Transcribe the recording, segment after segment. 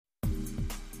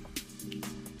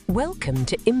Welcome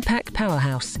to Impact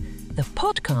Powerhouse, the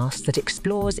podcast that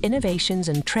explores innovations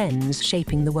and trends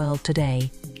shaping the world today.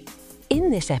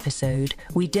 In this episode,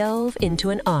 we delve into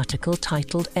an article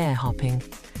titled Airhopping,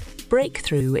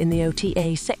 Breakthrough in the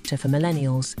OTA Sector for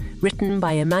Millennials, written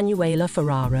by Emanuela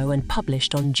Ferraro and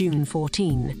published on June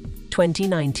 14,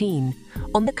 2019,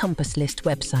 on the Compass List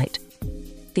website.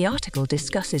 The article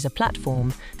discusses a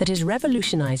platform that is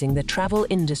revolutionizing the travel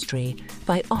industry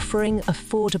by offering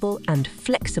affordable and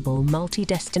flexible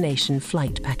multi-destination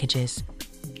flight packages.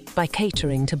 By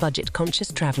catering to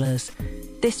budget-conscious travelers,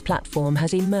 this platform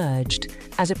has emerged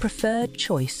as a preferred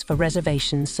choice for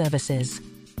reservation services.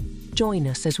 Join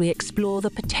us as we explore the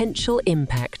potential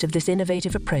impact of this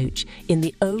innovative approach in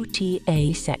the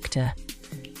OTA sector.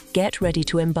 Get ready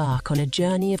to embark on a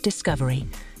journey of discovery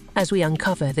as we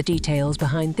uncover the details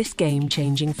behind this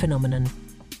game-changing phenomenon.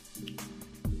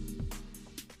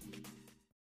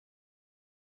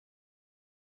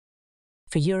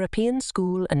 For European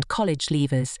school and college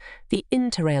leavers, the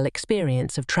Interrail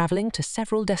experience of travelling to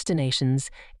several destinations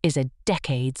is a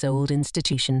decades-old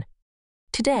institution.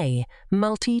 Today,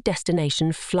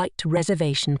 multi-destination flight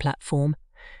reservation platform,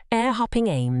 Airhopping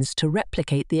aims to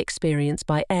replicate the experience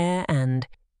by air and,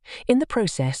 in the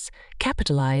process,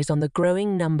 capitalise on the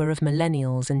growing number of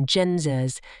millennials and Gen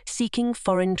Zers seeking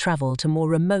foreign travel to more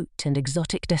remote and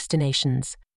exotic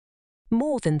destinations.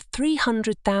 More than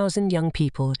 300,000 young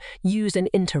people use an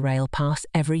Interrail pass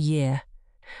every year.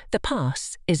 The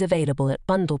pass is available at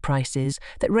bundle prices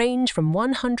that range from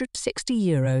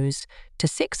 €160 to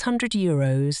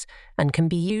 €600 and can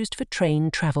be used for train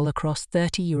travel across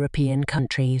 30 European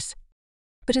countries.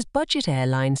 But as budget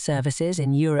airline services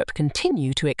in Europe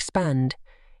continue to expand,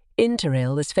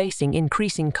 Interrail is facing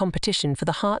increasing competition for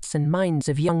the hearts and minds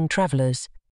of young travellers.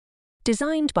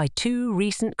 Designed by two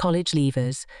recent college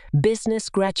leavers, business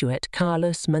graduate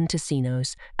Carlos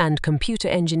Montesinos and computer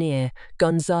engineer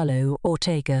Gonzalo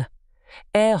Ortega,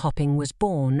 Airhopping was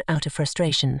born out of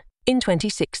frustration. In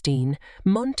 2016,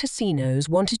 Montesinos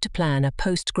wanted to plan a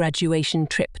post-graduation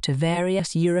trip to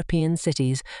various European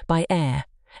cities by air,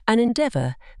 an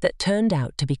endeavour that turned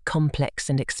out to be complex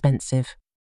and expensive.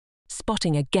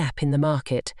 Spotting a gap in the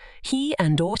market, he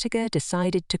and Ortega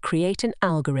decided to create an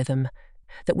algorithm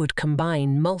that would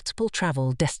combine multiple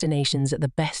travel destinations at the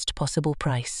best possible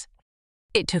price.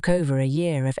 It took over a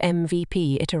year of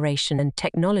MVP iteration and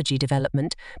technology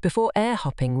development before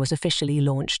Airhopping was officially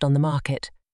launched on the market.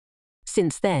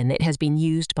 Since then, it has been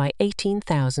used by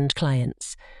 18,000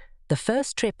 clients. The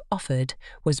first trip offered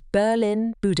was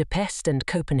Berlin, Budapest and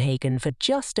Copenhagen for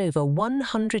just over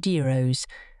 €100,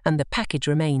 and the package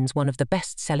remains one of the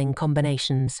best-selling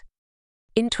combinations.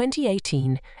 In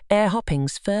 2018,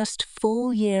 Airhopping's first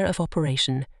full year of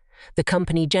operation, the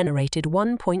company generated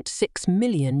 €1.6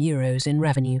 million in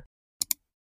revenue.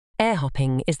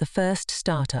 Airhopping is the first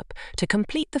startup to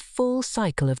complete the full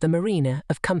cycle of the marina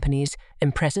of companies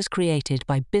Empresas created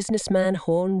by businessman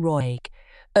Juan Roig,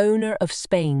 owner of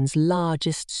Spain's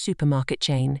largest supermarket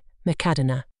chain,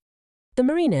 Mercadona. The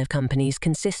marina of companies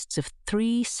consists of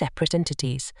three separate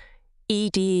entities: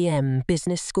 EDEM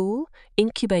Business School,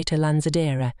 Incubator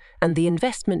Lanzadera, and the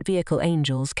investment vehicle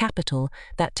Angels Capital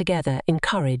that together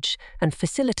encourage and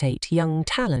facilitate young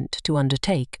talent to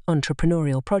undertake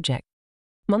entrepreneurial projects.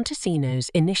 Montesinos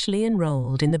initially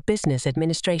enrolled in the business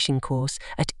administration course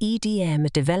at EDM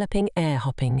developing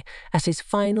Airhopping as his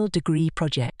final degree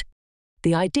project.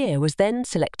 The idea was then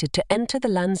selected to enter the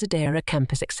Lanzadera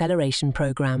Campus Acceleration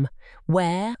Program,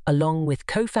 where, along with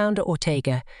co-founder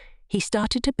Ortega, he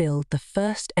started to build the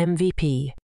first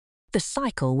MVP. The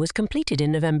cycle was completed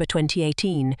in November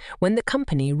 2018 when the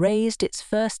company raised its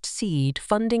first seed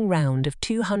funding round of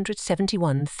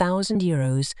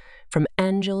 €271,000 from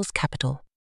Angels Capital.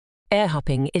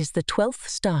 Airhopping is the 12th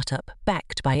startup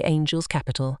backed by Angels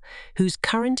Capital, whose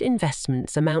current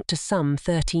investments amount to some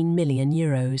 €13 million.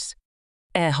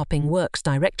 Airhopping works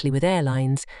directly with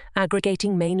airlines,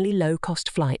 aggregating mainly low-cost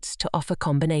flights to offer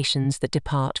combinations that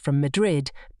depart from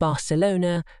Madrid,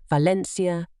 Barcelona,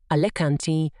 Valencia,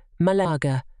 Alicante,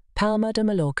 Malaga, Palma de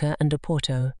Mallorca and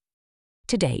Oporto.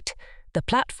 To date, the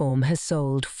platform has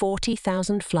sold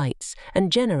 40,000 flights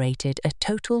and generated a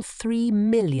total €3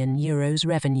 million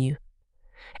revenue.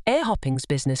 Airhopping's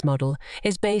business model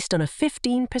is based on a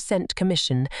 15%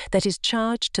 commission that is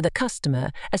charged to the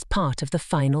customer as part of the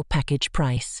final package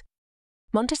price.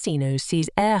 Montesinos sees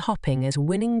Airhopping as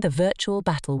winning the virtual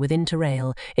battle with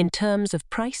Interrail in terms of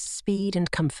price, speed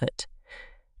and comfort.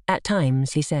 At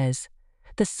times, he says,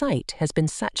 the site has been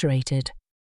saturated.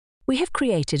 We have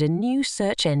created a new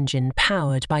search engine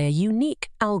powered by a unique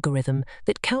algorithm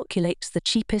that calculates the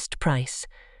cheapest price.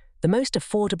 the most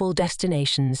affordable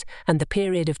destinations, and the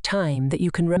period of time that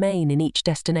you can remain in each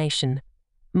destination.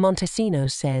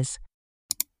 Montesinos says,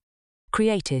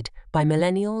 created by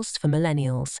millennials for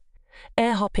millennials,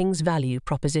 Airhopping's value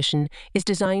proposition is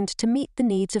designed to meet the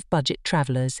needs of budget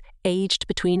travelers aged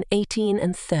between 18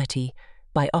 and 30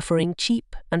 by offering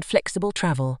cheap and flexible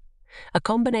travel, a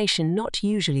combination not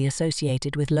usually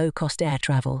associated with low-cost air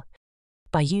travel.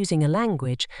 By using a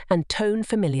language and tone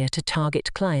familiar to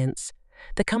target clients,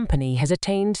 the company has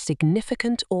attained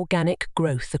significant organic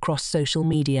growth across social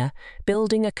media,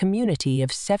 building a community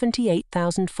of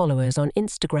 78,000 followers on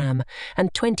Instagram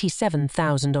and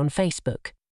 27,000 on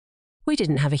Facebook. We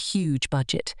didn't have a huge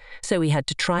budget, so we had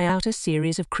to try out a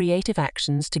series of creative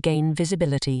actions to gain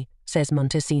visibility, says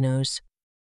Montesinos.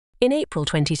 In April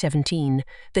 2017,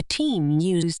 the team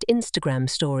used Instagram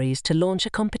stories to launch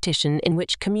a competition in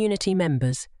which community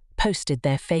members posted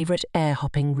their favorite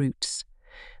air-hopping routes.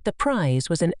 The prize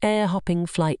was an air-hopping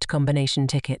flight combination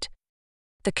ticket.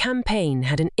 The campaign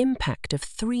had an impact of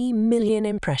 3 million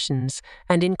impressions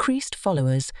and increased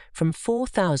followers from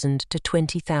 4,000 to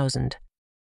 20,000.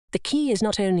 The key is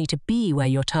not only to be where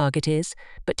your target is,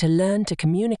 but to learn to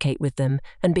communicate with them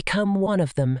and become one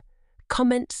of them,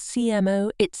 comments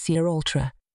CMO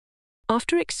Ultra.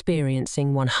 After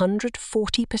experiencing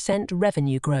 140%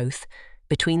 revenue growth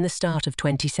between the start of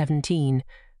 2017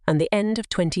 and the end of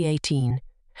 2018,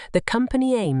 the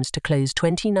company aims to close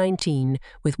 2019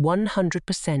 with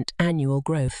 100% annual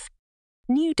growth.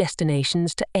 New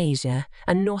destinations to Asia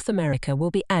and North America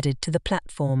will be added to the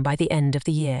platform by the end of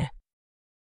the year.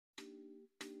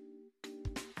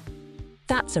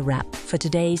 That's a wrap for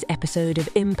today's episode of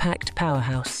Impact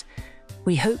Powerhouse.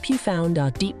 We hope you found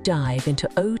our deep dive into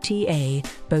OTA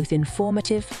both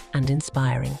informative and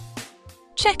inspiring.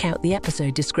 Check out the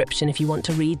episode description if you want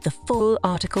to read the full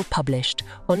article published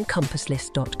on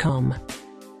compasslist.com.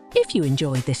 If you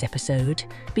enjoyed this episode,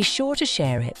 be sure to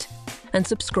share it and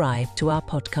subscribe to our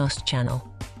podcast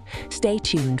channel. Stay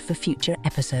tuned for future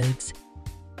episodes.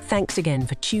 Thanks again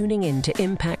for tuning in to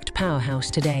Impact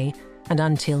Powerhouse today, and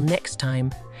until next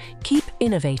time, keep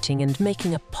innovating and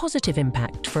making a positive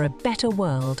impact for a better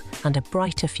world and a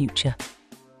brighter future.